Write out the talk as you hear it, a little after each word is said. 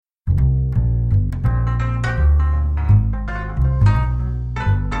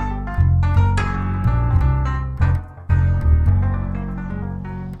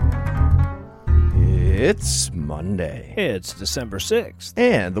It's Monday. It's December 6th.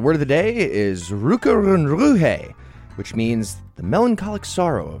 And the word of the day is Ruh Roe, which means the melancholic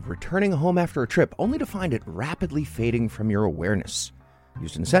sorrow of returning home after a trip only to find it rapidly fading from your awareness.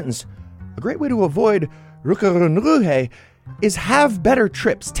 Used in a sentence, a great way to avoid Ruh Roe is have better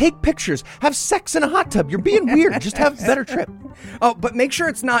trips. Take pictures. Have sex in a hot tub. You're being weird. Just have a better trip. Oh, but make sure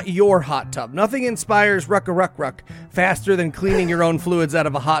it's not your hot tub. Nothing inspires ruck faster than cleaning your own fluids out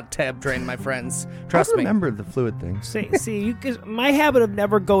of a hot tub drain, my friends. Trust me. Remember the fluid thing. See, my habit of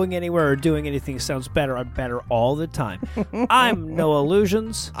never going anywhere or doing anything sounds better. I'm better all the time. I'm No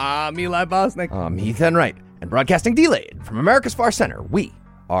Illusions. I'm Eli Bosnick. I'm Heath Enright. And broadcasting delayed from America's Far Center, we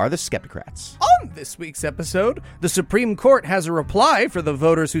are the Skepticrats. On this week's episode, the Supreme Court has a reply for the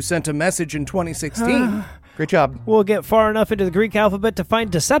voters who sent a message in 2016. Great job. We'll get far enough into the Greek alphabet to find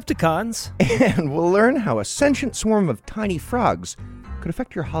Decepticons. And we'll learn how a sentient swarm of tiny frogs could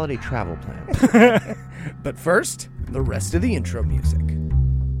affect your holiday travel plans. But first, the rest of the intro music.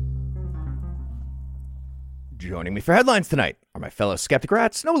 Joining me for headlines tonight are my fellow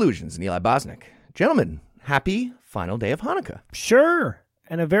Skepticrats, No Illusions, and Eli Bosnick. Gentlemen, happy final day of Hanukkah. Sure.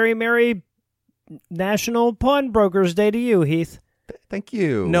 And a very merry National Pawnbrokers Day to you, Heath. Thank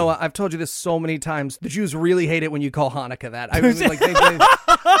you. Noah, I've told you this so many times. The Jews really hate it when you call Hanukkah that. I mean, like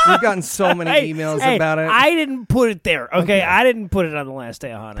we've gotten so many emails about it. I didn't put it there, okay? I didn't put it on the last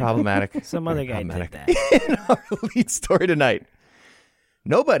day of Hanukkah. Problematic. Some other guy did that. In our lead story tonight,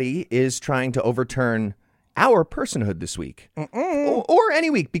 nobody is trying to overturn our personhood this week. Or any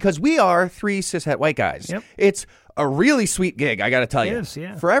week, because we are three cishet white guys. Yep. It's a really sweet gig, I got to tell you. It is,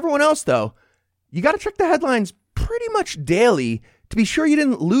 yeah. For everyone else, though, you got to check the headlines pretty much daily to be sure you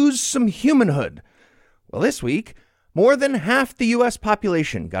didn't lose some humanhood. Well, this week, more than half the U.S.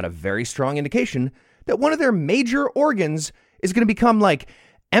 population got a very strong indication that one of their major organs is going to become like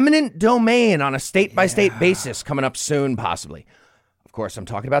eminent domain on a state-by-state basis coming up soon, possibly. Of course, I'm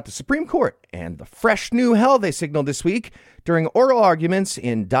talking about the Supreme Court and the fresh new hell they signaled this week during oral arguments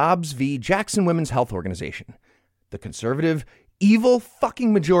in Dobbs v. Jackson Women's Health Organization. The conservative, evil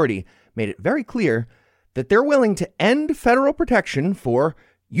fucking majority made it very clear that they're willing to end federal protection for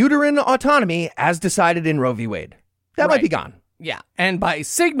uterine autonomy as decided in Roe v. Wade. That might be gone. Yeah, and by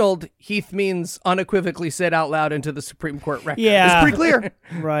signaled, Heath means unequivocally said out loud into the Supreme Court record. Yeah. It's pretty clear.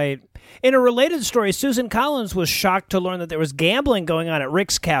 Right. In a related story, Susan Collins was shocked to learn that there was gambling going on at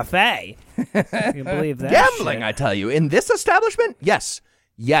Rick's Cafe. You can believe that. Gambling, shit. I tell you. In this establishment? Yes.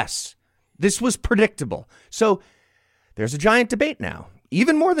 This was predictable. So there's a giant debate now,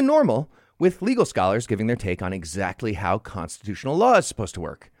 even more than normal, with legal scholars giving their take on exactly how constitutional law is supposed to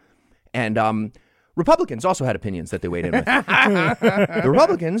work. And Republicans also had opinions that they weighed in with. The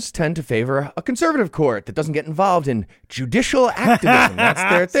Republicans tend to favor a conservative court that doesn't get involved in judicial activism. That's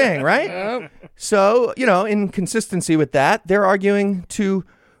their thing, right? So, in consistency with that, they're arguing to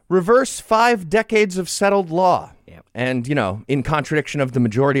reverse 5 decades of settled law. Yep. And, in contradiction of the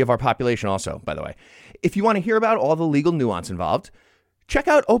majority of our population also, by the way. If you want to hear about all the legal nuance involved, check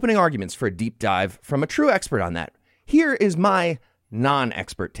out Opening Arguments for a deep dive from a true expert on that. Here is my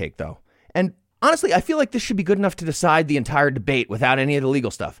non-expert take, though. And honestly, I feel like this should be good enough to decide the entire debate without any of the legal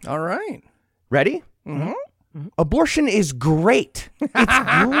stuff. All right. Ready? Mm-hmm. Abortion is great. It's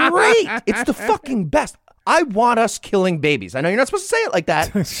great. It's the fucking best. I want us killing babies. I know you're not supposed to say it like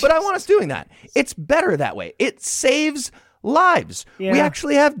that, but I want us doing that. It's better that way. It saves lives. Yeah. We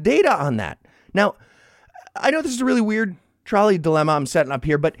actually have data on that. Now, I know this is a really weird trolley dilemma I'm setting up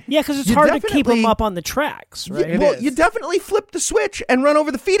here, but Yeah, because it's hard to keep them up on the tracks, right? You definitely flip the switch and run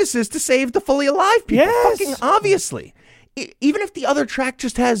over the fetuses to save the fully alive people. Yes. Fucking obviously. Even if the other track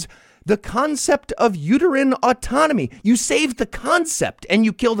just has the concept of uterine autonomy, you save the concept and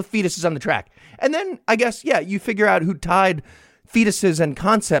you kill the fetuses on the track. And then, I guess, you figure out who tied fetuses and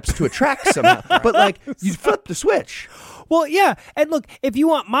concepts to a track somehow. But, you flip the switch. Well, yeah. And look, if you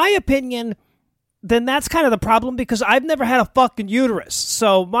want my opinion, then that's kind of the problem because I've never had a fucking uterus.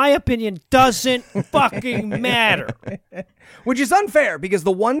 So my opinion doesn't fucking matter. Which is unfair because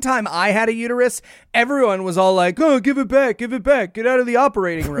the one time I had a uterus, everyone was all like, oh, give it back, get out of the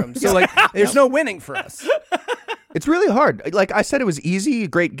operating room. So there's no winning for us. It's really hard. Like I said, it was easy,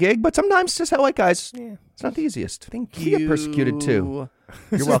 great gig, but sometimes just how white guys, it's not the easiest. Thank you. You get persecuted too.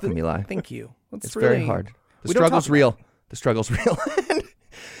 You're welcome, Eli. Thank you. It's very hard. The struggle's real. The struggle's real.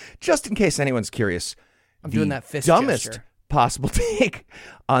 Just in case anyone's curious, I'm doing that fist dumbest gesture. Possible take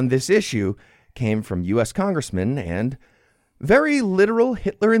on this issue came from U.S. Congressman and very literal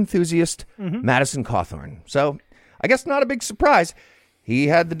Hitler enthusiast Madison Cawthorn. So I guess not a big surprise. He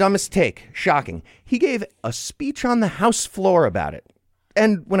had the dumbest take. Shocking. He gave a speech on the House floor about it.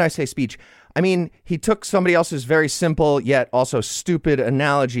 And when I say speech, I mean, he took somebody else's very simple yet also stupid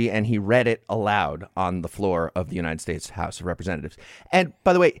analogy and he read it aloud on the floor of the United States House of Representatives. And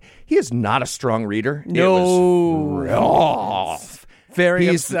by the way, he is not a strong reader. No. It was Very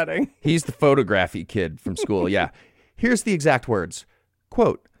upsetting. He's the photography kid from school. Yeah. Here's the exact words.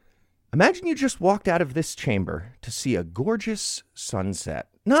 Quote, imagine you just walked out of this chamber to see a gorgeous sunset.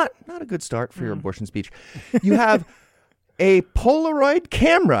 Not a good start for your abortion speech. You have a Polaroid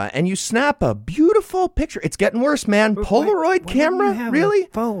camera and you snap a beautiful picture. It's getting worse, man. Polaroid camera? Really?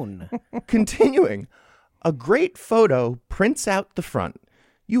 Phone. Continuing. A great photo prints out the front.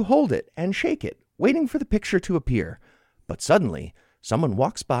 You hold it and shake it, waiting for the picture to appear. But suddenly, someone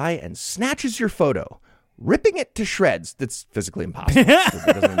walks by and snatches your photo, ripping it to shreds. That's physically impossible. It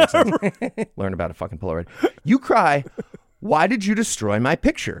doesn't make sense. Learn about a fucking Polaroid. You cry, why did you destroy my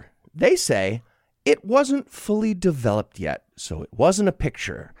picture? They say, it wasn't fully developed yet, so it wasn't a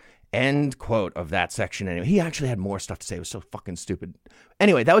picture. End quote of that section. Anyway, he actually had more stuff to say. It was so fucking stupid.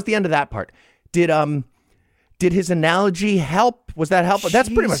 Anyway, that was the end of that part. Did his analogy help? Was that helpful? That's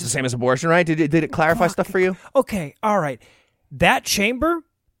pretty much the same as abortion, right? Did it clarify stuff for you? Okay, all right. That chamber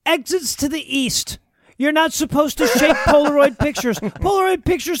exits to the east. You're not supposed to shake Polaroid pictures. Polaroid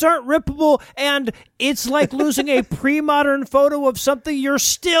pictures aren't rippable, and it's like losing a pre-modern photo of something you're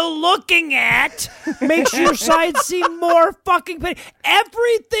still looking at. Makes your side seem more fucking pain.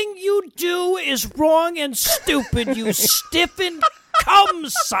 Everything you do is wrong and stupid, you stiffened cum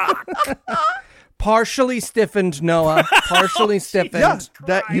sock. Partially stiffened, Noah. Partially stiffened. Yeah,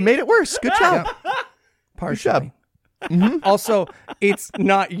 that you made it worse. Good job. Partially. Also, it's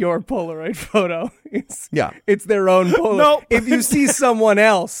not your Polaroid photo. It's their own Polaroid. No. If you see someone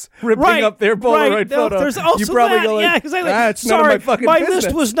else ripping up their Polaroid photo, there's also you probably that. go like, yeah, exactly. it's Sorry, none of my fucking business.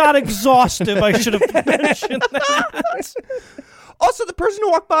 list was not exhaustive. I should have mentioned that. Also, the person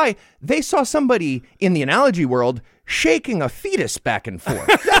who walked by, they saw somebody in the analogy world shaking a fetus back and forth.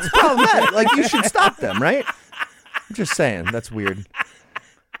 That's problematic. Like, you should stop them, right? I'm just saying. That's weird.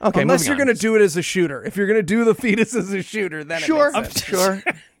 Okay, unless you're going to do it as a shooter. If you're going to do the fetus as a shooter, then sure, it makes sense. sure.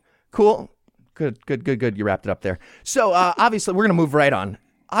 Cool. Good. You wrapped it up there. So, obviously, we're going to move right on.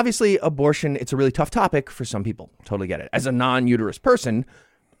 Obviously, abortion, it's a really tough topic for some people. Totally get it. As a non-uterus person,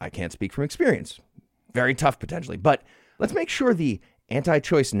 I can't speak from experience. Very tough, potentially. But let's make sure the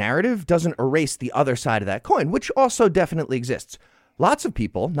anti-choice narrative doesn't erase the other side of that coin, which also definitely exists. Lots of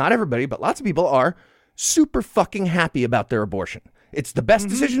people, not everybody, but lots of people are super fucking happy about their abortion. It's the best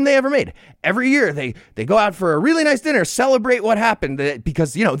decision they ever made. Every year they go out for a really nice dinner, celebrate what happened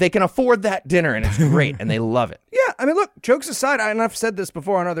because, they can afford that dinner and it's great and they love it. Yeah, I mean, look, jokes aside, and I've said this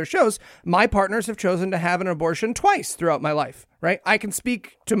before on other shows, my partners have chosen to have an abortion twice throughout my life, right? I can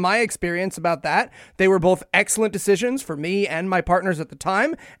speak to my experience about that. They were both excellent decisions for me and my partners at the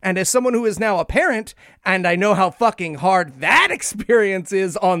time. And as someone who is now a parent, and I know how fucking hard that experience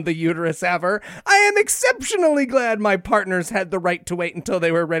is on the uterus ever, I am exceptionally glad my partners had the right to wait until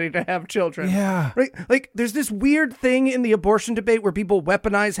they were ready to have children. Yeah. Right? Like, there's this weird thing in the abortion debate where people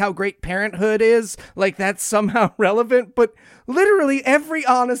weaponize how great parenthood is, like that's somehow relevant, but literally every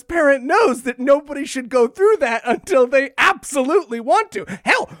honest parent knows that nobody should go through that until they absolutely want to.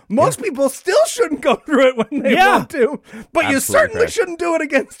 Hell, most people still shouldn't go through it when they want to, but you certainly shouldn't do it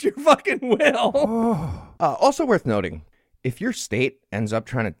against your fucking will. Also worth noting, if your state ends up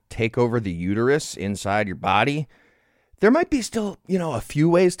trying to take over the uterus inside your body, there might be still, a few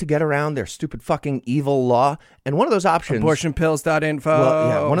ways to get around their stupid fucking evil law. And one of those options... Abortionpills.info. Well,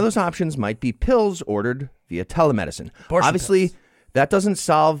 yeah, one of those options might be pills ordered via telemedicine. Obviously, that doesn't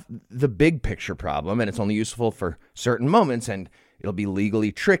solve the big picture problem, and it's only useful for certain moments, and it'll be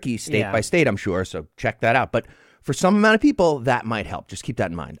legally tricky state by state, I'm sure, so check that out. But for some amount of people, that might help. Just keep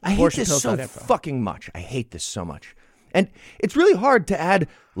that in mind. I hate this so fucking much. I hate this so much. And it's really hard to add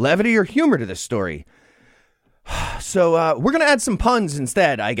levity or humor to this story. So we're going to add some puns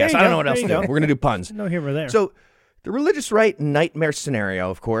instead, I guess. I don't know what else to do. We're going to do puns. No humor there. So the religious right nightmare scenario,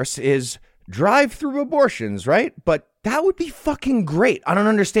 of course, is drive-through abortions, right? But that would be fucking great. I don't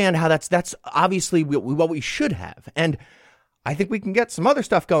understand how that's obviously what we should have. And I think we can get some other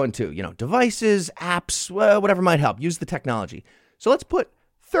stuff going too. Devices, apps, whatever might help. Use the technology. So let's put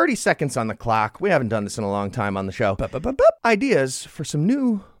 30 seconds on the clock. We haven't done this in a long time on the show. Ideas for some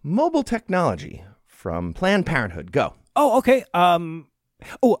new mobile technology from Planned Parenthood. Go. Oh, okay.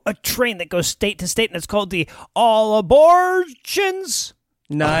 A train that goes state to state, and it's called the All Abortions.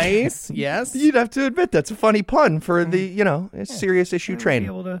 Nice. Yes. You'd have to admit that's a funny pun for the, a serious issue train. Be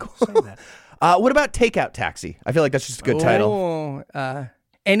able to say that. What about Takeout Taxi? I feel like that's just a good title.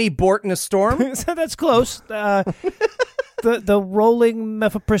 Any Bort in a storm? So that's close. The rolling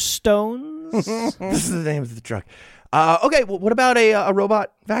mifepristone. This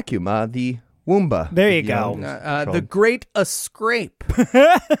There you go. The Great Escape.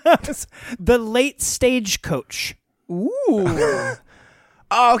 The late stagecoach. Ooh.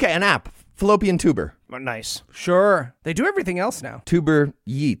 Oh, okay, an app. Fallopian tuber. Nice. Sure. They do everything else now. Tuber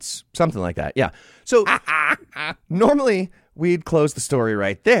Yeats. Something like that. Yeah. So normally we'd close the story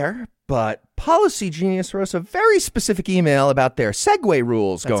right there, but Policy Genius wrote us a very specific email about their segue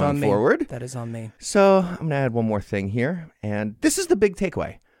rules That's going on me. forward. That is on me. So I'm going to add one more thing here, and this is the big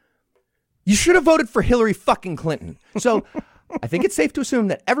takeaway. You should have voted for Hillary fucking Clinton. So I think it's safe to assume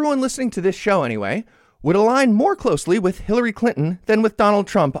that everyone listening to this show anyway would align more closely with Hillary Clinton than with Donald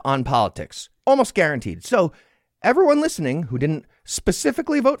Trump on politics. Almost guaranteed. So everyone listening who didn't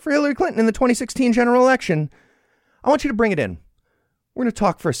specifically vote for Hillary Clinton in the 2016 general election, I want you to bring it in. We're going to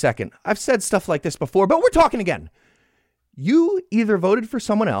talk for a second. I've said stuff like this before, but we're talking again. You either voted for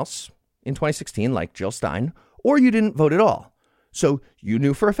someone else in 2016, like Jill Stein, or you didn't vote at all. So you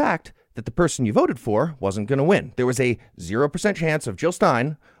knew for a fact that the person you voted for wasn't going to win. There was a 0% chance of Jill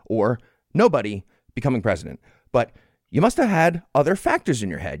Stein or nobody becoming president. But you must have had other factors in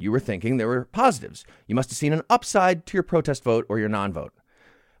your head. You were thinking there were positives. You must have seen an upside to your protest vote or your non-vote.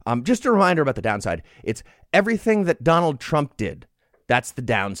 Just a reminder about the downside. It's everything that Donald Trump did. That's the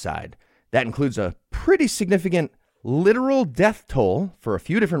downside. That includes a pretty significant literal death toll for a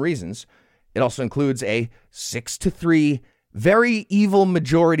few different reasons. It also includes a 6-3 very evil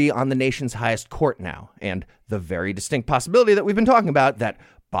majority on the nation's highest court now, and the very distinct possibility that we've been talking about that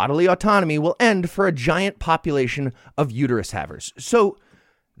bodily autonomy will end for a giant population of uterus havers. So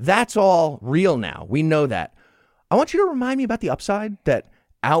that's all real now. We know that. I want you to remind me about the upside that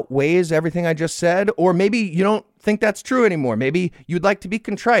outweighs everything I just said, or maybe you don't think that's true anymore. Maybe you'd like to be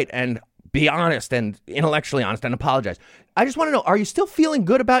contrite and be honest and intellectually honest and apologize. I just want to know, are you still feeling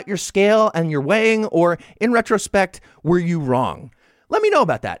good about your scale and your weighing, or in retrospect, were you wrong? Let me know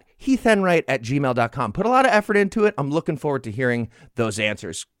about that. HeathEnright@gmail.com. Put a lot of effort into it. I'm looking forward to hearing those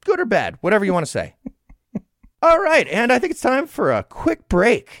answers. Good or bad, whatever you want to say. All right, and I think it's time for a quick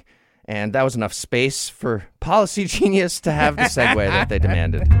break. And that was enough space for Policy Genius to have the segue that they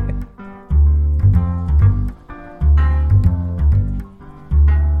demanded.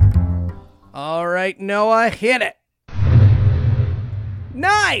 All right, Noah, hit it.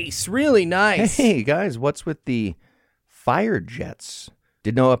 Nice, really nice. Hey, guys, what's with the fire jets?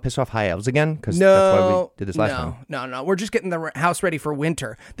 Did Noah piss off high elves again? Because No, that's why we did this last time. No. We're just getting the house ready for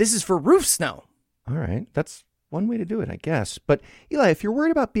winter. This is for roof snow. All right, that's one way to do it, I guess. But Eli, if you're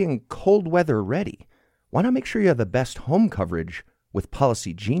worried about being cold weather ready, why not make sure you have the best home coverage with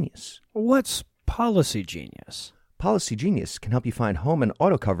Policy Genius? What's Policy Genius? Policy Genius can help you find home and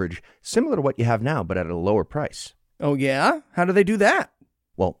auto coverage similar to what you have now, but at a lower price. Oh, yeah? How do they do that?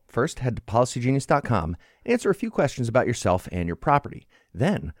 Well, first head to policygenius.com and answer a few questions about yourself and your property.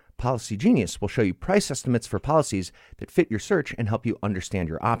 Then, Policy Genius will show you price estimates for policies that fit your search and help you understand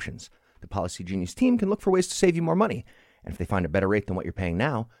your options. The Policy Genius team can look for ways to save you more money. And if they find a better rate than what you're paying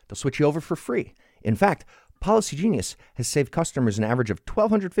now, they'll switch you over for free. In fact, Policy Genius has saved customers an average of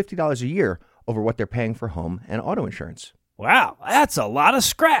 $1,250 a year over what they're paying for home and auto insurance. Wow, that's a lot of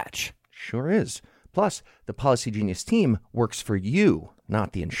scratch. Sure is. Plus, the Policy Genius team works for you,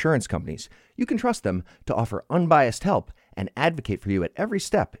 not the insurance companies. You can trust them to offer unbiased help and advocate for you at every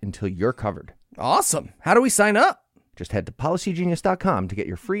step until you're covered. Awesome. How do we sign up? Just head to policygenius.com to get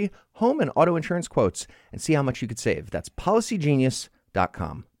your free home and auto insurance quotes and see how much you could save. That's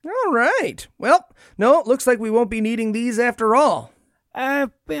policygenius.com. All right. Well, no, it looks like we won't be needing these after all. I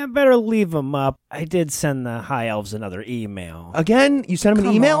better leave them up. I did send the High Elves another email. Again, you sent them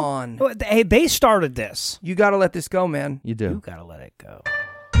an email? Come on. Hey, they started this. You got to let this go, man. You do. You gotta let it go.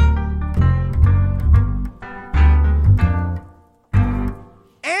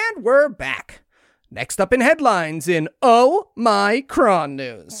 And we're back. Next up in headlines in Oh My Cron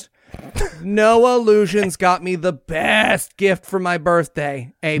News. No Illusions got me the best gift for my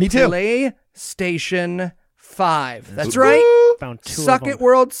birthday. A Me too. PlayStation 5. That's right. Found two Suck of them. it,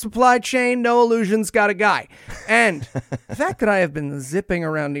 World Supply Chain. No Illusions got a guy. And the fact that I have been zipping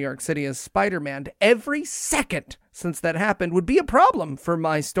around New York City as Spider-Man every second since that happened would be a problem for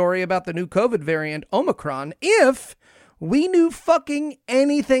my story about the new COVID variant Omicron if we knew fucking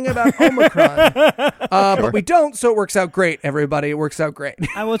anything about Omicron. But we don't, so it works out great, everybody. It works out great.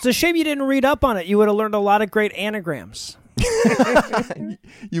 Well, it's a shame you didn't read up on it. You would have learned a lot of great anagrams.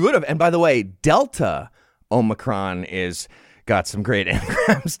 You would have. And by the way, Delta Omicron is got some great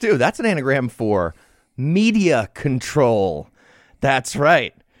anagrams too. That's an anagram for media control. That's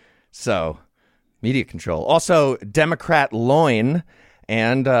right. So, media control. Also, Democrat loin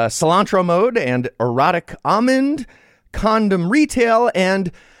and cilantro mode, and erotic almond, condom retail,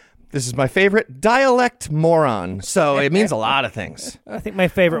 and this is my favorite, dialect moron. So it means a lot of things. I think my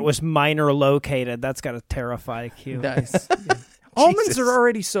favorite was minor located. That's got to terrify Q. Nice. Almonds are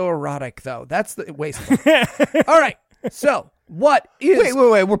already so erotic, though. That's the wasteful. All right. So what is...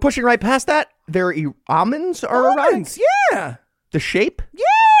 Wait. We're pushing right past that? Almonds are erotic? Yeah. The shape?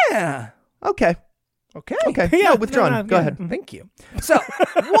 Yeah. Okay. Yeah, withdrawn. No, Go ahead. Thank you. So,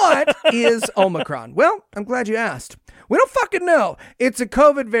 what is Omicron? Well, I'm glad you asked. We don't fucking know. It's a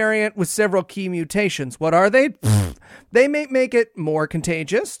COVID variant with several key mutations. What are they? They may make it more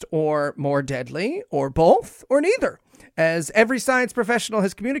contagious or more deadly or both or neither. As every science professional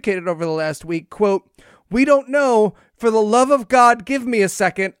has communicated over the last week, quote, "We don't know. For the love of God, give me a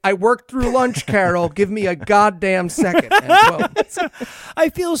second. I worked through lunch, Carol. Give me a goddamn second." End quote. I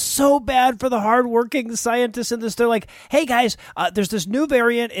feel so bad for the hardworking scientists in this. They're like, hey, guys, there's this new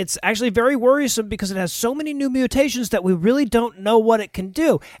variant. It's actually very worrisome because it has so many new mutations that we really don't know what it can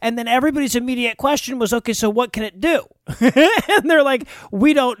do. And then everybody's immediate question was, okay, so what can it do? And they're like,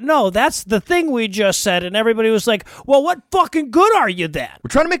 we don't know. That's the thing we just said. And everybody was like, well, what fucking good are you then? We're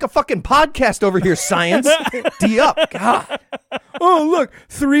trying to make a fucking podcast over here, science. D up. God. Oh, look,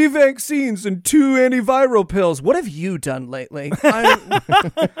 3 vaccines and 2 antiviral pills. What have you done lately?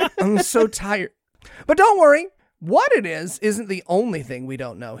 I'm so tired. But don't worry. What it is isn't the only thing we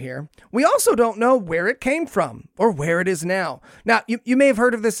don't know here. We also don't know where it came from or where it is now. Now, you may have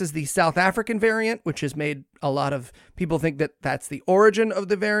heard of this as the South African variant, which has made a lot of people think that that's the origin of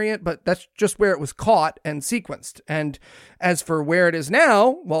the variant, but that's just where it was caught and sequenced. And as for where it is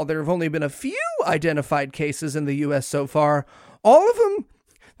now, while there have only been a few identified cases in the U.S. so far, all of them,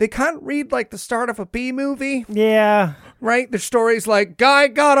 they kind of read like the start of a B movie. Yeah. Right? There's stories like, guy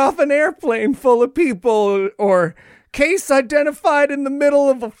got off an airplane full of people, or case identified in the middle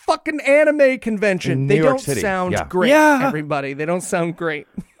of a fucking anime convention. They don't sound great, everybody. They don't sound great.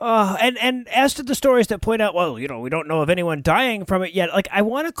 And as to the stories that point out, well, we don't know of anyone dying from it yet. Like, I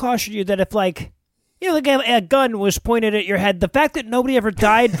want to caution you that if, like a gun was pointed at your head, the fact that nobody ever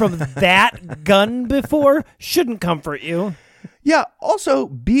died from that gun before shouldn't comfort you. Yeah, also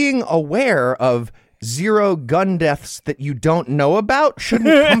being aware of 0 gun deaths that you don't know about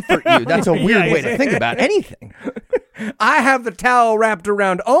shouldn't comfort you. That's a weird way to think about anything. I have the towel wrapped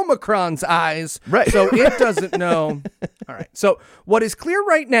around Omicron's eyes, right? So it doesn't know. All right. So what is clear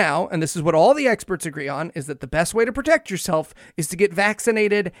right now, and this is what all the experts agree on, is that the best way to protect yourself is to get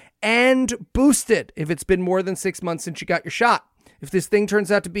vaccinated and boosted if it's been more than 6 months since you got your shot. If this thing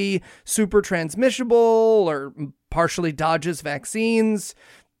turns out to be super transmissible or partially dodges vaccines,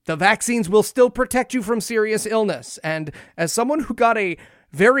 the vaccines will still protect you from serious illness. And as someone who got a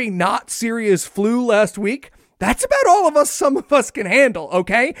very not serious flu last week, that's about all some of us can handle,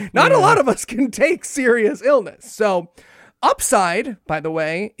 okay? Not a lot of us can take serious illness. So, upside, by the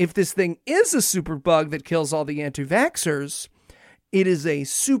way, if this thing is a super bug that kills all the anti-vaxxers, it is a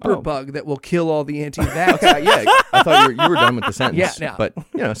super bug that will kill all the anti-vaxxers. Okay, yeah, I thought you were done with the sentence. Yeah. But,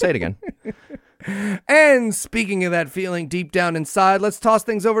 say it again. And speaking of that feeling deep down inside, let's toss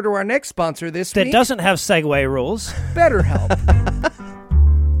things over to our next sponsor this week. That doesn't have segue rules. BetterHelp.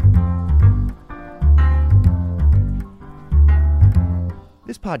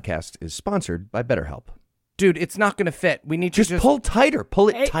 This podcast is sponsored by BetterHelp. Dude, it's not going to fit. We need to just pull tighter. Pull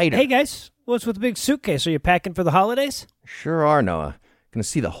it tighter. Hey, guys. What's with the big suitcase? Are you packing for the holidays? Sure are, Noah. Going to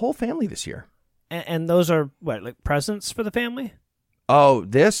see the whole family this year. And those are, what, like presents for the family? Oh,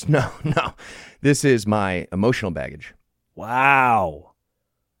 this? No. This is my emotional baggage. Wow.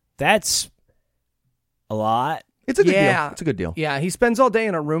 That's a lot. It's a good deal. It's a good deal. Yeah, he spends all day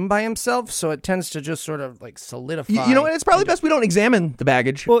in a room by himself, so it tends to just sort of like solidify. You know what? It's probably best we don't examine the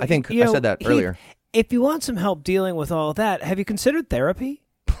baggage. Well, I think I said that earlier. If you want some help dealing with all that, have you considered therapy?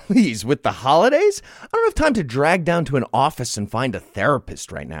 Please, with the holidays? I don't have time to drag down to an office and find a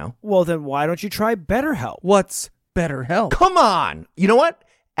therapist right now. Well, then why don't you try BetterHelp? What's BetterHelp? Come on. You know what?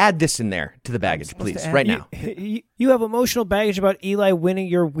 Add this in there to the baggage, please, right now. You have emotional baggage about Eli winning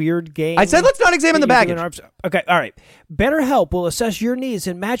your weird game. I said let's not examine the baggage. Okay, all right. BetterHelp will assess your needs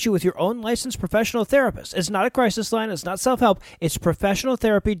and match you with your own licensed professional therapist. It's not a crisis line. It's not self-help. It's professional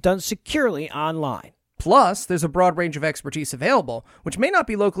therapy done securely online. Plus, there's a broad range of expertise available, which may not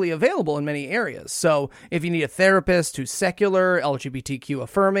be locally available in many areas. So if you need a therapist who's secular, LGBTQ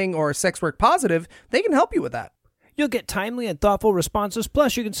affirming, or sex work positive, they can help you with that. You'll get timely and thoughtful responses.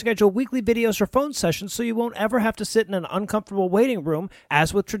 Plus, you can schedule weekly videos or phone sessions so you won't ever have to sit in an uncomfortable waiting room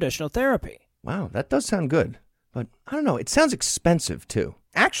as with traditional therapy. Wow, that does sound good. But I don't know. It sounds expensive, too.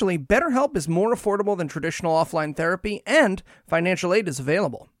 Actually, BetterHelp is more affordable than traditional offline therapy, and financial aid is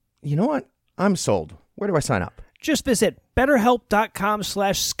available. You know what? I'm sold. Where do I sign up? Just visit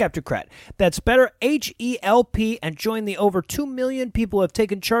BetterHelp.com/Skepticrat. That's BetterHelp, and join the over 2 million people who have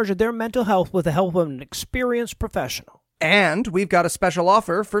taken charge of their mental health with the help of an experienced professional. And we've got a special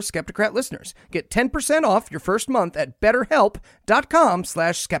offer for Skepticrat listeners. Get 10% off your first month at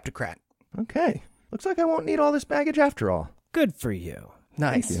BetterHelp.com/Skepticrat. Okay. Looks like I won't need all this baggage after all. Good for you.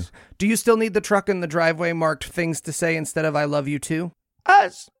 Nice. Thank you. Do you still need the truck in the driveway marked things to say instead of I love you too?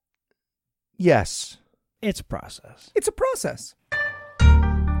 Yes. It's a process. It's a process.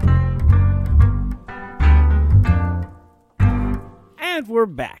 And we're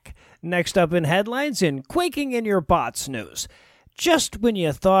back. Next up in headlines in Quaking in Your Bots news. Just when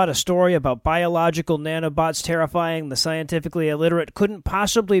you thought a story about biological nanobots terrifying the scientifically illiterate couldn't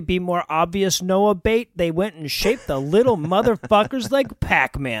possibly be more obvious Noah bait, they went and shaped the little motherfuckers like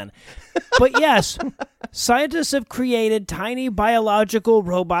Pac-Man. But yes, scientists have created tiny biological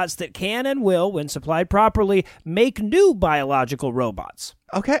robots that can and will, when supplied properly, make new biological robots.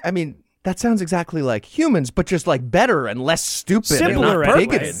 Okay, I mean, that sounds exactly like humans, but just like better and less stupid. Simpler, and not right?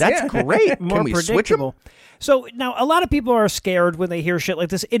 bigoted. That's great. More Can we switch them? predictable. So now a lot of people are scared when they hear shit like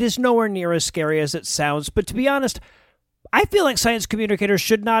this. It is nowhere near as scary as it sounds, but to be honest, I feel like science communicators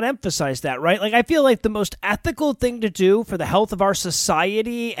should not emphasize that, right? Like, I feel like the most ethical thing to do for the health of our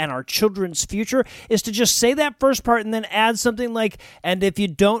society and our children's future is to just say that first part and then add something like, and if you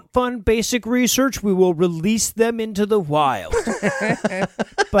don't fund basic research, we will release them into the wild.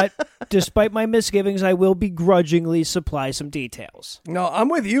 But despite my misgivings, I will begrudgingly supply some details. No, I'm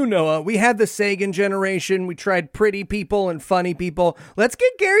with you, Noah. We had the Sagan generation. We tried pretty people and funny people. Let's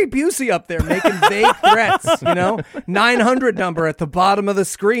get Gary Busey up there making vague threats, 900 number at the bottom of the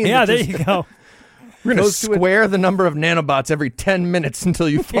screen. Yeah, there you go. We're going to square the number of nanobots every 10 minutes until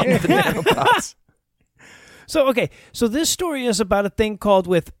you fund the nanobots. So this story is about a thing called,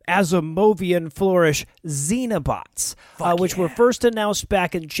 with Asimovian flourish, xenobots, which were first announced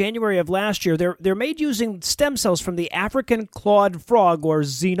back in January of last year. They're made using stem cells from the African clawed frog, or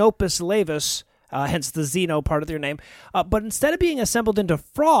Xenopus laevis, hence the Xeno part of their name. But instead of being assembled into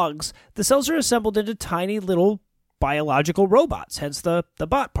frogs, the cells are assembled into tiny little biological robots, hence the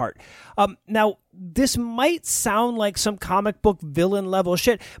bot part. Now, this might sound like some comic book villain level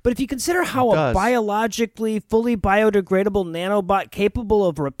shit, but if you consider how a biologically fully biodegradable nanobot capable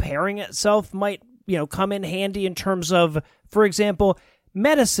of repairing itself might, come in handy in terms of, for example,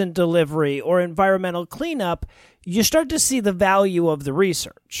 medicine delivery or environmental cleanup, you start to see the value of the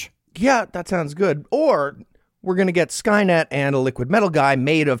research. Yeah, that sounds good. Or we're going to get Skynet and a liquid metal guy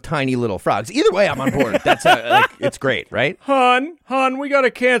made of tiny little frogs. Either way, I'm on board. That's it's great, right? Hon, we got to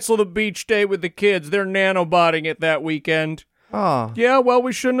cancel the beach day with the kids. They're nanobotting it that weekend. Oh. Yeah, well,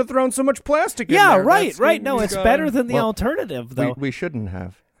 we shouldn't have thrown so much plastic in there. Yeah, right. No, it's better than the Well, alternative, though. We shouldn't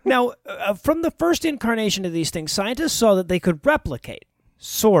have. Now, from the first incarnation of these things, scientists saw that they could replicate,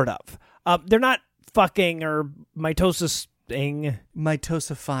 sort of. They're not fucking or mitosising.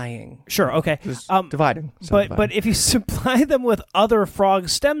 Mitosifying. Sure, okay. Dividing. But if you supply them with other frog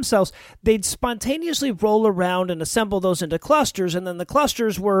stem cells, they'd spontaneously roll around and assemble those into clusters, and then the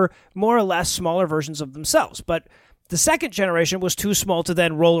clusters were more or less smaller versions of themselves. But the second generation was too small to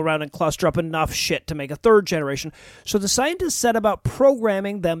then roll around and cluster up enough shit to make a third generation, so the scientists set about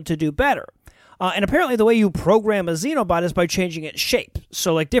programming them to do better. And apparently the way you program a xenobot is by changing its shape.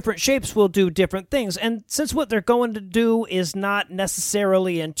 So, different shapes will do different things. And since what they're going to do is not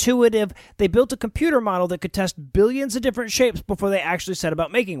necessarily intuitive, they built a computer model that could test billions of different shapes before they actually set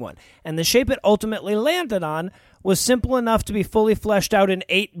about making one. And the shape it ultimately landed on was simple enough to be fully fleshed out in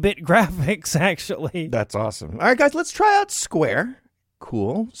 8-bit graphics, actually. That's awesome. All right, guys, let's try out Square.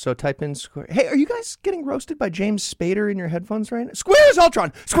 Cool. So type in Square. Hey, are you guys getting roasted by James Spader in your headphones right now? Square's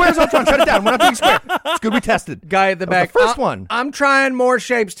Ultron. Square's Ultron. Shut it down. We're not doing Square. It's good we tested. Guy at the back. The first one. I'm trying more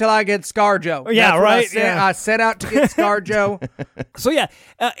shapes till I get ScarJo. Yeah, That's right. What I set out to get ScarJo. So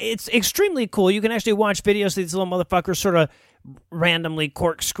it's extremely cool. You can actually watch videos of these little motherfuckers sort of randomly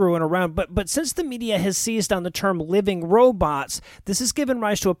corkscrewing around. But since the media has seized on the term living robots, this has given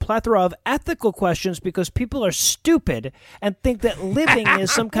rise to a plethora of ethical questions because people are stupid and think that living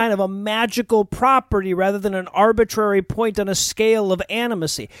is some kind of a magical property rather than an arbitrary point on a scale of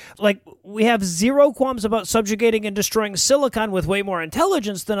animacy. We have zero qualms about subjugating and destroying silicon with way more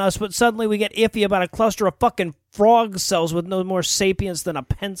intelligence than us, but suddenly we get iffy about a cluster of fucking frog cells with no more sapience than a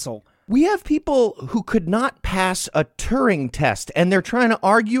pencil. We have people who could not pass a Turing test, and they're trying to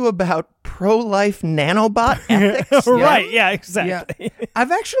argue about pro-life nanobot ethics. Right, yeah, exactly. Yeah.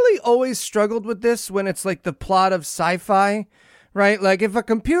 I've actually always struggled with this when it's like the plot of sci-fi, right? Like if a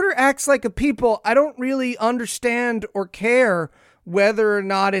computer acts like a people, I don't really understand or care whether or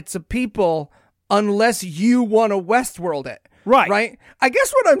not it's a people unless you want to Westworld it. Right? I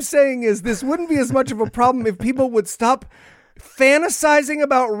guess what I'm saying is this wouldn't be as much of a problem if people would stop fantasizing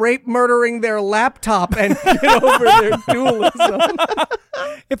about rape murdering their laptop and get over their dualism.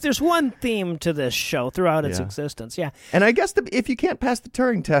 If there's one theme to this show throughout its existence, And I guess if you can't pass the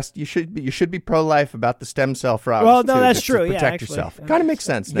Turing test, you should be pro-life about the stem cell frogs. Well, no, too, that's just true. To protect yourself. Kind of makes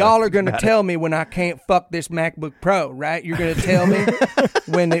sense. Y'all are going to tell me when I can't fuck this MacBook Pro, right? You're going to tell me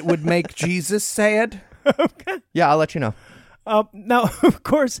when it would make Jesus sad? Okay. Yeah, I'll let you know. Now, of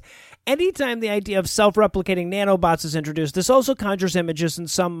course, anytime the idea of self-replicating nanobots is introduced, this also conjures images in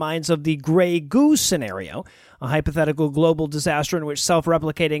some minds of the gray goo scenario, a hypothetical global disaster in which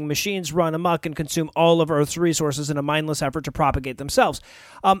self-replicating machines run amok and consume all of Earth's resources in a mindless effort to propagate themselves.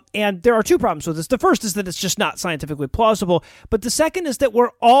 And there are two problems with this. The first is that it's just not scientifically plausible, but the second is that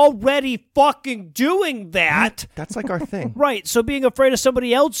we're already fucking doing that. That's like our thing. Right, so being afraid of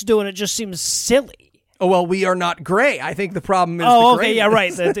somebody else doing it just seems silly. Oh, well, we are not gray. I think the problem is okay, yeah,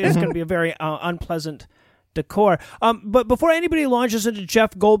 right. It's going to be a very unpleasant decor. But before anybody launches into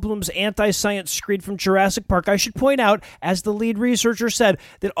Jeff Goldblum's anti-science screed from Jurassic Park, I should point out, as the lead researcher said,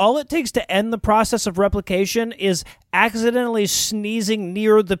 that all it takes to end the process of replication is accidentally sneezing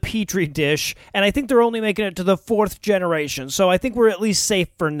near the Petri dish, and I think they're only making it to the 4th generation, so I think we're at least safe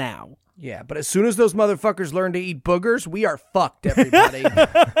for now. Yeah, but as soon as those motherfuckers learn to eat boogers, we are fucked, everybody.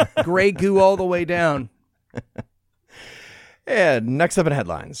 Gray goo all the way down. And next up in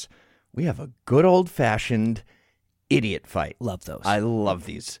headlines, we have a good old-fashioned idiot fight. Love those. I love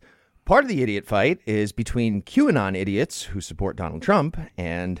these. Part of the idiot fight is between QAnon idiots who support Donald Trump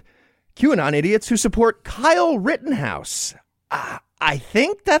and QAnon idiots who support Kyle Rittenhouse. I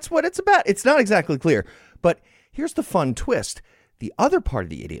think that's what it's about. It's not exactly clear, but here's the fun twist. The other part of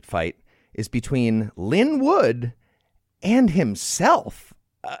the idiot fight is between Lin Wood and himself.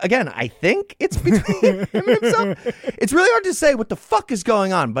 Again, I think it's between him and himself. It's really hard to say what the fuck is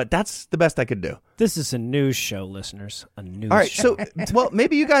going on, but that's the best I could do. This is a news show, listeners. A news show. All right, so, well,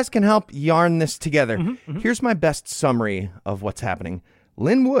 maybe you guys can help yarn this together. Here's my best summary of what's happening.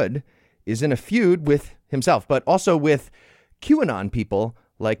 Lin Wood is in a feud with himself, but also with QAnon people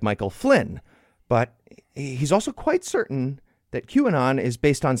like Michael Flynn. But he's also quite certain that QAnon is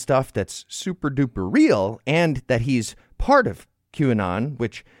based on stuff that's super duper real and that he's part of QAnon,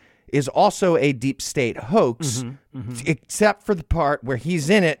 which is also a deep state hoax, except for the part where he's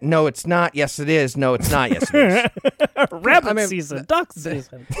in it. No, it's not. Yes, it is. No, it's not. Yes, it is. Rabbit season, duck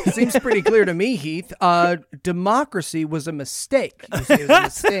season. Seems pretty clear to me, Heath. Democracy was a mistake. It was a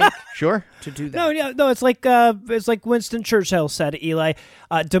mistake Sure. to do that. No. It's like Winston Churchill said, Eli.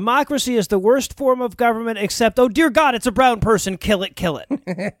 Democracy is the worst form of government, except, oh dear God, it's a brown person. Kill it, kill it.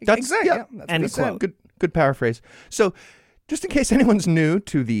 That's, Exactly. yeah, Yeah, that's End what he said. quote. Good paraphrase. So, just in case anyone's new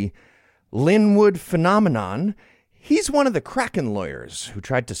to the Lin Wood phenomenon, he's one of the Kraken lawyers who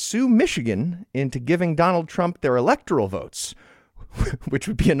tried to sue Michigan into giving Donald Trump their electoral votes, which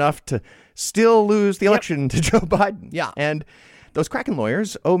would be enough to still lose the election to Joe Biden. Yeah. And those Kraken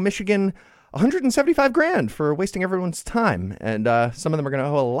lawyers owe Michigan $175,000 for wasting everyone's time. And some of them are going to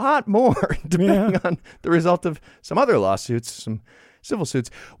owe a lot more depending on the result of some other lawsuits, some civil suits.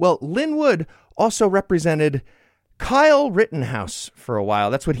 Well, Lin Wood also represented Kyle Rittenhouse for a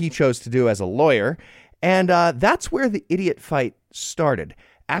while. That's what he chose to do as a lawyer. And that's where the idiot fight started.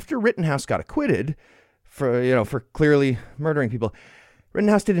 After Rittenhouse got acquitted for clearly murdering people,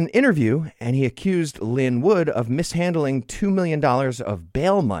 Rittenhouse did an interview and he accused Lin Wood of mishandling $2 million of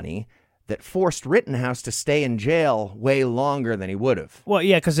bail money that forced Rittenhouse to stay in jail way longer than he would have. Well,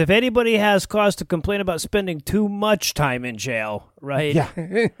 yeah, because if anybody has cause to complain about spending too much time in jail, right?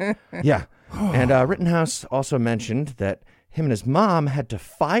 Yeah. Yeah. And Rittenhouse also mentioned that him and his mom had to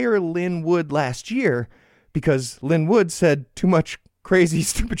fire Lin Wood last year because Lin Wood said too much crazy,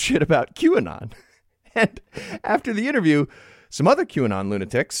 stupid shit about QAnon. And after the interview, some other QAnon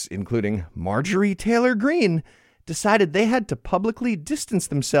lunatics, including Marjorie Taylor Greene, decided they had to publicly distance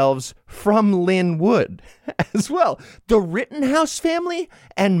themselves from Lin Wood as well. The Rittenhouse family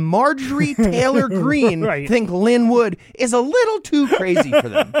and Marjorie Taylor Greene think Lin Wood is a little too crazy for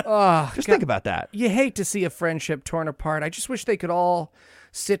them. Just think about that. You hate to see a friendship torn apart. I just wish they could all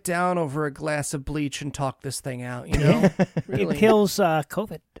sit down over a glass of bleach and talk this thing out, you know? It kills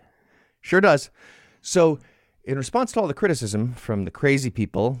COVID. Sure does. So In response to all the criticism from the crazy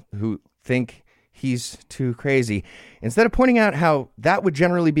people who think he's too crazy, instead of pointing out how that would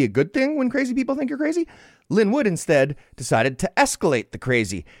generally be a good thing when crazy people think you're crazy, Lin Wood instead decided to escalate the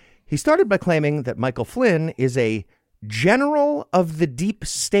crazy. He started by claiming that Michael Flynn is a general of the deep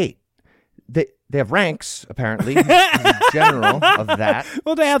state. They have ranks, apparently. He's a general of that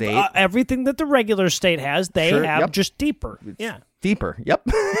Well, they have state. everything that the regular state has. They Sure, have yep. just deeper. Yeah. Deeper, yep.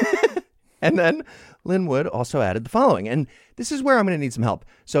 And then Lin Wood also added the following, and this is where I'm going to need some help.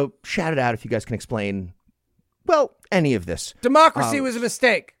 So shout it out if you guys can explain, well, any of this. Democracy was a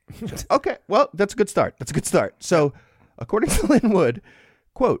mistake. Okay, well, that's a good start. So according to Lin Wood,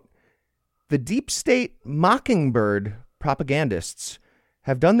 quote, the deep state mockingbird propagandists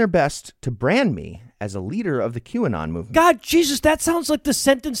have done their best to brand me as a leader of the QAnon movement. God, Jesus, that sounds like the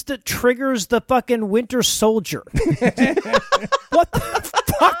sentence that triggers the fucking Winter Soldier. What the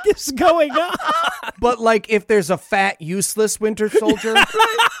fuck is going on? But like if there's a fat, useless Winter Soldier,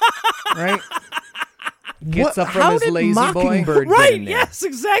 right? Gets up from How his did lazy boy. Mockingbird get Right, in there? yes,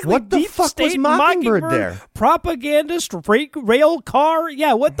 exactly. What the Deep fuck was state Mockingbird there? Propagandist, rail car.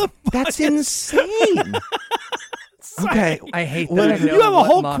 Yeah, what the fuck? That's insane. Okay. I hate that. Well, I know You have a what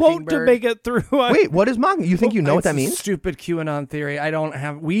whole quote to Mockingbird- make it through. Wait, what is Mockingbird? You think you know what It's that a means? Stupid QAnon theory.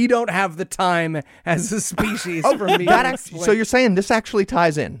 We don't have the time as a species for me. That to act- explain. so you're saying this actually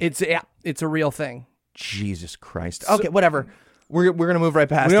ties in? it's a real thing. Jesus Christ. Okay, whatever. We're going to move right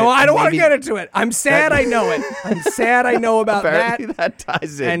past it. No, I don't want to Maybe- get into it. I'm sad I know it. I'm sad I know about Apparently that. that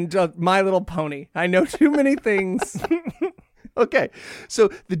ties in. And My Little Pony. I know too many things. Okay, so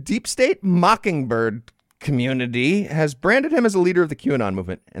the deep state Mockingbird community has branded him as a leader of the QAnon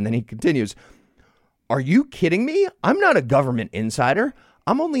movement. And then he continues, are you kidding me? I'm not a government insider.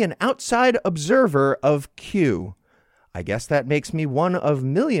 I'm only an outside observer of Q. I guess that makes me one of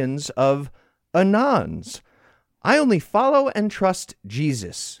millions of Anons. I only follow and trust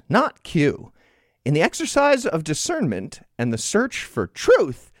Jesus, not Q. In the exercise of discernment and the search for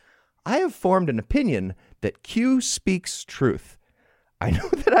truth, I have formed an opinion that Q speaks truth. I know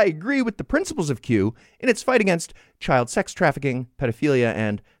that I agree with the principles of Q in its fight against child sex trafficking, pedophilia,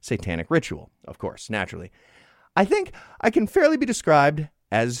 and satanic ritual, of course, naturally. I think I can fairly be described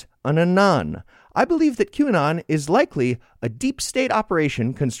as an Anon. I believe that QAnon is likely a deep state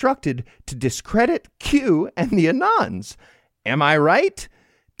operation constructed to discredit Q and the Anons. Am I right?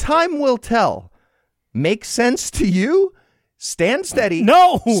 Time will tell. Make sense to you? Stand steady.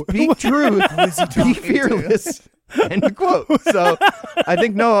 No. Speak truth. Be fearless. End quote. So I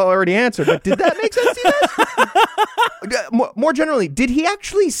think Noah already answered, but did that make sense to you guys? More generally, did he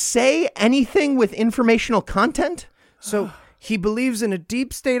actually say anything with informational content? So he believes in a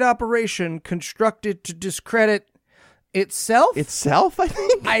deep state operation constructed to discredit itself? Itself, I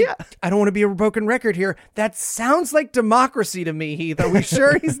think? Yeah. I don't want to be a broken record here. That sounds like democracy to me, Heath. Are we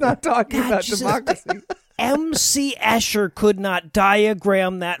sure he's not talking about Jesus. democracy? MC Escher could not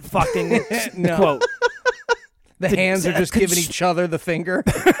diagram that fucking No. quote. The hands are just giving each other the finger.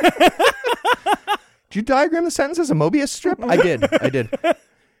 Did you diagram the sentence as a Mobius strip? I did.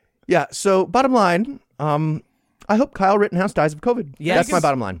 Yeah, so bottom line, I hope Kyle Rittenhouse dies of COVID. Yes. That's my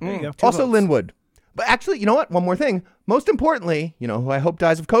bottom line. There you go. Also, Lin Wood. But actually, you know what? One more thing. Most importantly, you know who I hope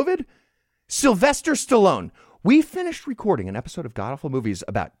dies of COVID? Sylvester Stallone. We finished recording an episode of God Awful Movies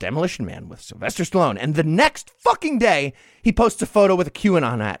about Demolition Man with Sylvester Stallone, and the next fucking day, he posts a photo with a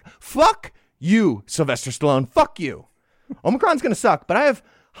QAnon hat. Fuck you, Sylvester Stallone. Fuck you. Omicron's going to suck, but I have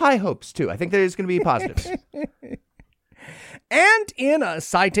high hopes, too. I think there's going to be positives. And in a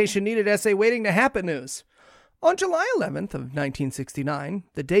citation needed essay waiting to happen news. On July 11th of 1969,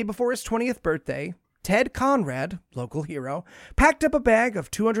 the day before his 20th birthday, Ted Conrad, local hero, packed up a bag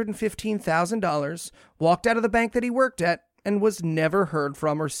of $215,000, walked out of the bank that he worked at, and was never heard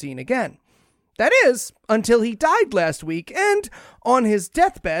from or seen again. That is, until he died last week and, on his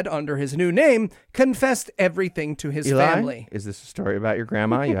deathbed under his new name, confessed everything to his Eli, family. is this a story about your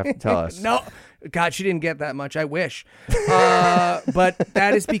grandma? You have to tell us. No, God, she didn't get that much. I wish. But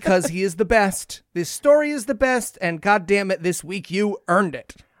that is because he is the best. This story is the best, and God damn it, this week you earned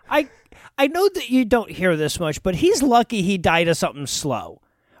it. I know that you don't hear this much, but he's lucky he died of something slow.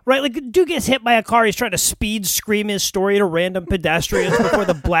 Right? Like, dude gets hit by a car, he's trying to speed scream his story to random pedestrians before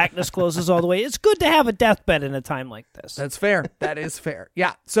the blackness closes all the way. It's good to have a deathbed in a time like this. That's fair. That is fair.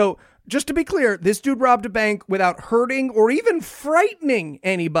 Yeah. So just to be clear, this dude robbed a bank without hurting or even frightening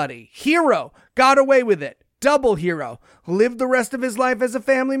anybody. Hero. Got away with it. double hero. Lived the rest of his life as a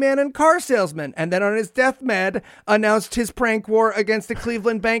family man and car salesman, and then on his deathbed announced his prank war against the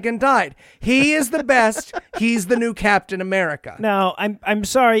Cleveland Bank and died. He is the best. He's the new Captain America. Now, I'm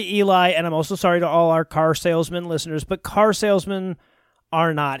sorry, Eli, and I'm also sorry to all our car salesman listeners, but car salesmen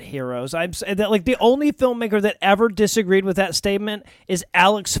are not heroes. The only filmmaker that ever disagreed with that statement is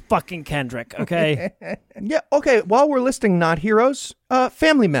Alex fucking Kendrick, okay? Yeah, okay, while we're listing not heroes,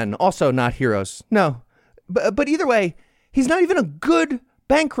 family men, also not heroes. No. But either way, he's not even a good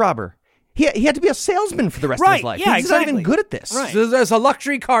bank robber. He had to be a salesman for the rest of his life. Yeah, he's not even good at this. Right. So as a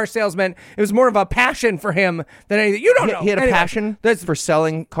luxury car salesman, it was more of a passion for him than anything. You don't know. He had a passion for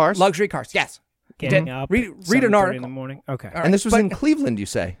selling cars? Luxury cars, yes. Getting up read at an 7:30 article in the morning. Okay. All right, And this was but- in Cleveland, you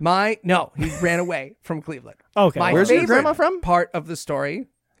say? No, he ran away from Cleveland. Okay. My Where's your favorite grandma from? Part of the story,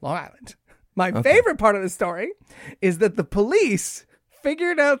 Long Island. My favorite part of the story is that the police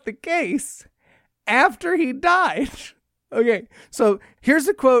figured out the case after he died. Okay, so here's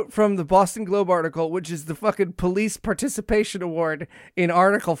a quote from the Boston Globe article, which is the fucking police participation award in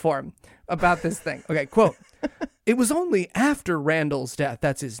article form about this thing. Okay, quote. It was only after Randall's death,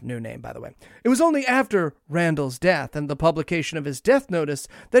 that's his new name, by the way. It was only after Randall's death and the publication of his death notice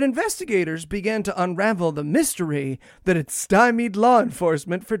that investigators began to unravel the mystery that had stymied law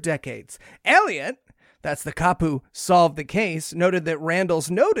enforcement for decades. Elliot, that's the cop who solved the case, noted that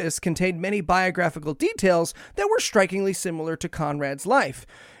Randall's notice contained many biographical details that were strikingly similar to Conrad's life.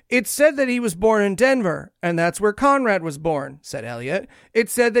 It said that he was born in Denver, and that's where Conrad was born, said Elliot. It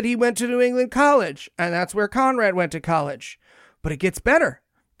said that he went to New England College, and that's where Conrad went to college. But it gets better.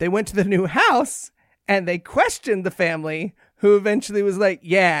 They went to the new house, and they questioned the family, who eventually was like,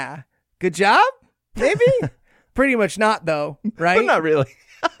 yeah, good job? Maybe? Pretty much not, though, right? But not really.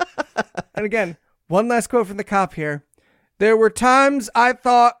 And again, one last quote from the cop here. There were times I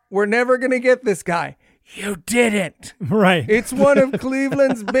thought we're never going to get this guy. You didn't. Right. It's one of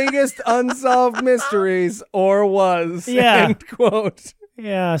Cleveland's biggest unsolved mysteries, or was. Yeah. End quote.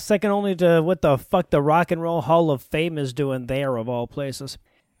 Yeah, second only to what the fuck the Rock and Roll Hall of Fame is doing there, of all places.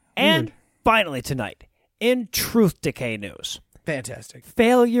 And finally tonight, in Truth Decay news. Fantastic.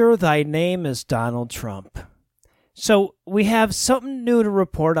 Failure, thy name is Donald Trump. So we have something new to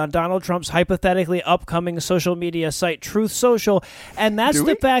report on Donald Trump's hypothetically upcoming social media site, Truth Social, and that's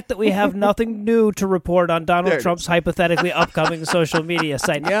the fact that we have nothing new to report on Donald Trump's hypothetically upcoming social media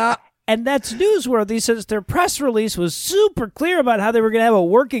site. Yeah. And that's newsworthy since their press release was super clear about how they were going to have a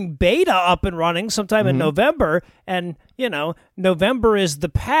working beta up and running sometime in November. And, you know, November is the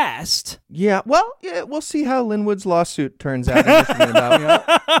past. Yeah, well, we'll see how Linwood's lawsuit turns out in Michigan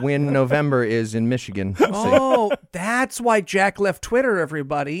about when November is in Michigan. We'll see. Oh, that's why Jack left Twitter,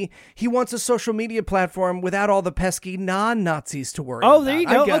 everybody. He wants a social media platform without all the pesky non-Nazis to worry about. Oh, there you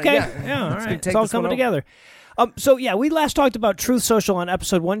go. Okay. Yeah, All Let's right. take It's all this one coming over. together. So, we last talked about Truth Social on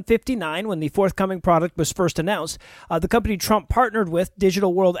episode 159 when the forthcoming product was first announced. The company Trump partnered with,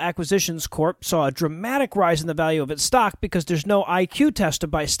 Digital World Acquisitions Corp., saw a dramatic rise in the value of its stock because there's no IQ test to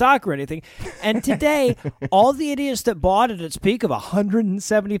buy stock or anything. And today, all the idiots that bought at its peak of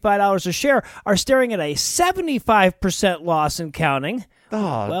 $175 a share are staring at a 75% loss and counting.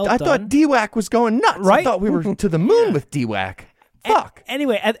 Oh, Well I done. thought DWAC was going nuts. I Right? thought we were to the moon with DWAC. Fuck.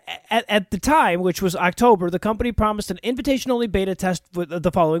 Anyway, at the time, which was October, the company promised an invitation-only beta test for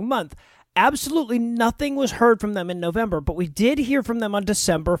the following month. Absolutely nothing was heard from them in November, but we did hear from them on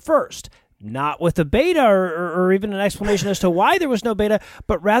December 1st. Not with a beta or even an explanation as to why there was no beta,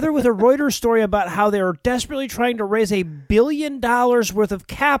 but rather with a Reuters story about how they are desperately trying to raise $1 billion worth of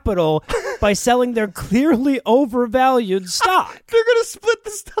capital by selling their clearly overvalued stock. They're going to split the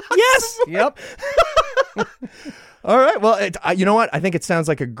stock. Yes! Yep. All right. Well, you know what? I think it sounds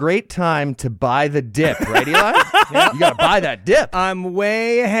like a great time to buy the dip, right, Eli? You got to buy that dip. I'm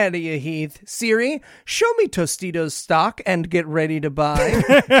way ahead of you, Heath. Siri, show me Tostitos stock and get ready to buy.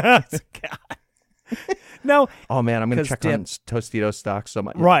 No, Oh, man, I'm going to 'Cause check dip. on Tostitos stock so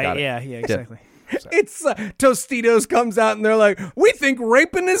much. right, Got it. yeah, Dip. exactly. It's Tostitos comes out and they're like, we think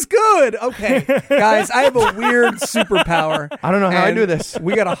raping is good. Okay, guys, I have a weird superpower. I don't know how I and do this.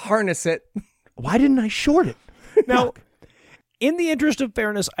 We got to harness it. Why didn't I short it? Now, in the interest of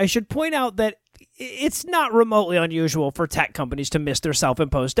fairness, I should point out that it's not remotely unusual for tech companies to miss their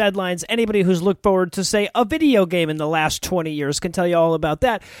self-imposed deadlines. Anybody who's looked forward to, say, a video game in the last 20 years can tell you all about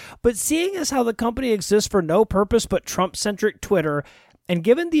that. But seeing as how the company exists for no purpose but Trump-centric Twitter, and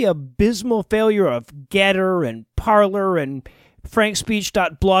given the abysmal failure of Getter and Parler and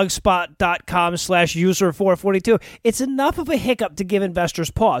frankspeech.blogspot.com/user442, it's enough of a hiccup to give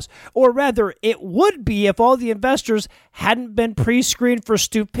investors pause. Or rather, it would be if all the investors hadn't been pre-screened for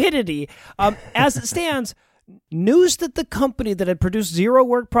stupidity. As it stands, News that the company that had produced zero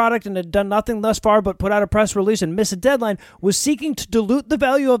work product and had done nothing thus far but put out a press release and miss a deadline was seeking to dilute the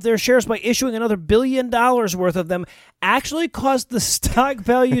value of their shares by issuing another $1 billion worth of them actually caused the stock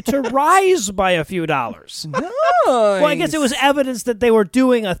value to rise by a few dollars. Nice. Well, I guess it was evidence that they were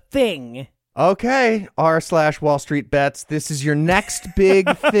doing a thing. Okay, r/Wall Street Bets. This is your next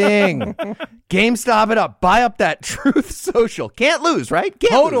big thing. GameStop it up. Buy up that Truth Social. Can't lose, right?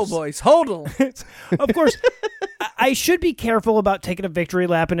 Can't Hodl, lose. boys, hodl. Of course, I should be careful about taking a victory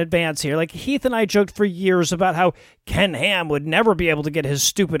lap in advance here. Like, Heath and I joked for years about how Ken Ham would never be able to get his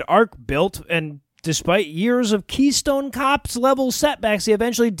stupid Ark built, and despite years of Keystone Cops level setbacks, he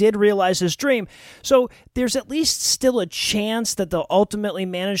eventually did realize his dream. So there's at least still a chance that they'll ultimately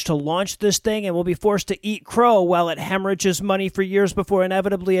manage to launch this thing and will be forced to eat crow while it hemorrhages money for years before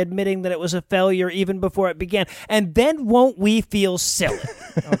inevitably admitting that it was a failure even before it began. And then won't we feel silly?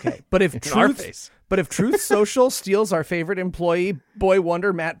 Okay, but if Truth Social steals our favorite employee, boy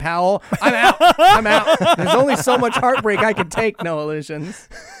wonder Matt Powell, I'm out. I'm out. There's only so much heartbreak I can take, no illusions.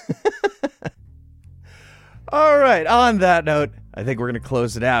 All right, on that note, I think we're going to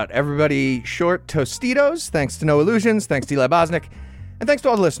close it out. Everybody, short Tostitos. Thanks to No Illusions. Thanks to Eli Bosnick. And thanks to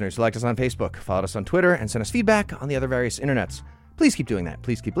all the listeners who liked us on Facebook, followed us on Twitter, and sent us feedback on the other various internets. Please keep doing that.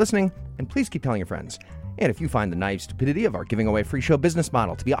 Please keep listening, and please keep telling your friends. And if you find the naive stupidity of our giving away free show business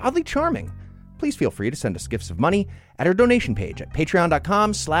model to be oddly charming, please feel free to send us gifts of money at our donation page at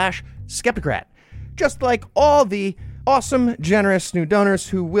patreon.com/Skepticrat. Just like all the awesome, generous new donors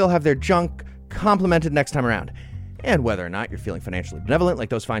who will have their junk complimented next time around. And whether or not you're feeling financially benevolent like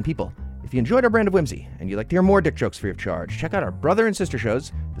those fine people, if you enjoyed our brand of whimsy and you'd like to hear more dick jokes free of charge, check out our brother and sister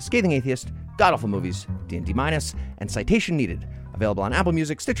shows, The Scathing Atheist, God-Awful Movies, D&D Minus, and Citation Needed, available on Apple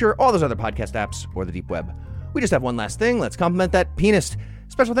Music, Stitcher, all those other podcast apps, or the deep web. We just have one last thing. Let's compliment that pianist.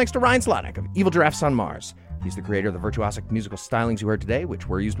 Special thanks to Ryan Slotnick of Evil Giraffes on Mars. He's the creator of the virtuosic musical stylings you heard today, which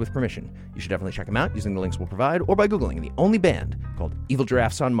were used with permission. You should definitely check him out using the links we'll provide or by Googling the only band called Evil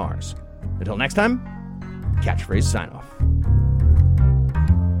Giraffes on Mars. Until next time, catchphrase sign off.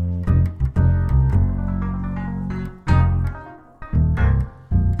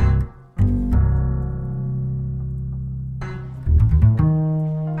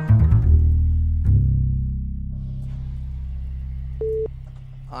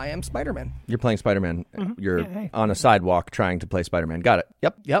 I am Spider-Man. You're playing Spider-Man. Mm-hmm. You're on a sidewalk trying to play Spider-Man. Got it.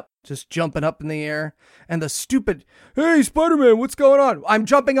 Yep. Just jumping up in the air. And the stupid, hey, Spider-Man, what's going on? I'm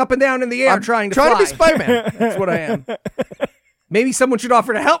jumping up and down in the air trying to fly. Trying to be Spider-Man. That's what I am. Maybe someone should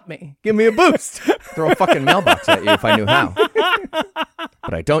offer to help me. Give me a boost. Throw a fucking mailbox at you if I knew how.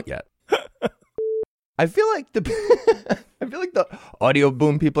 But I don't yet. I feel like the audio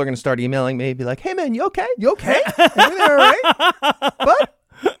boom people are going to start emailing me, be like, hey, man, you okay? You okay? Everything all right? But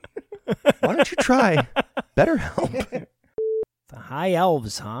why don't you try BetterHelp? The high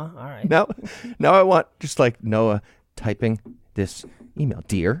elves, huh? All right. Now I want just like Noah typing this email.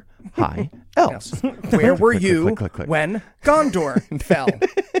 Dear Hi Elves. Where were you click. when Gondor fell?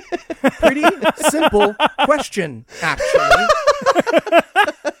 Pretty simple question, actually.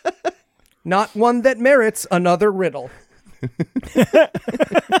 Not one that merits another riddle.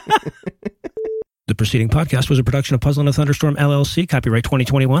 The preceding podcast was a production of Puzzle and a Thunderstorm, LLC, copyright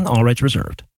 2021, all rights reserved.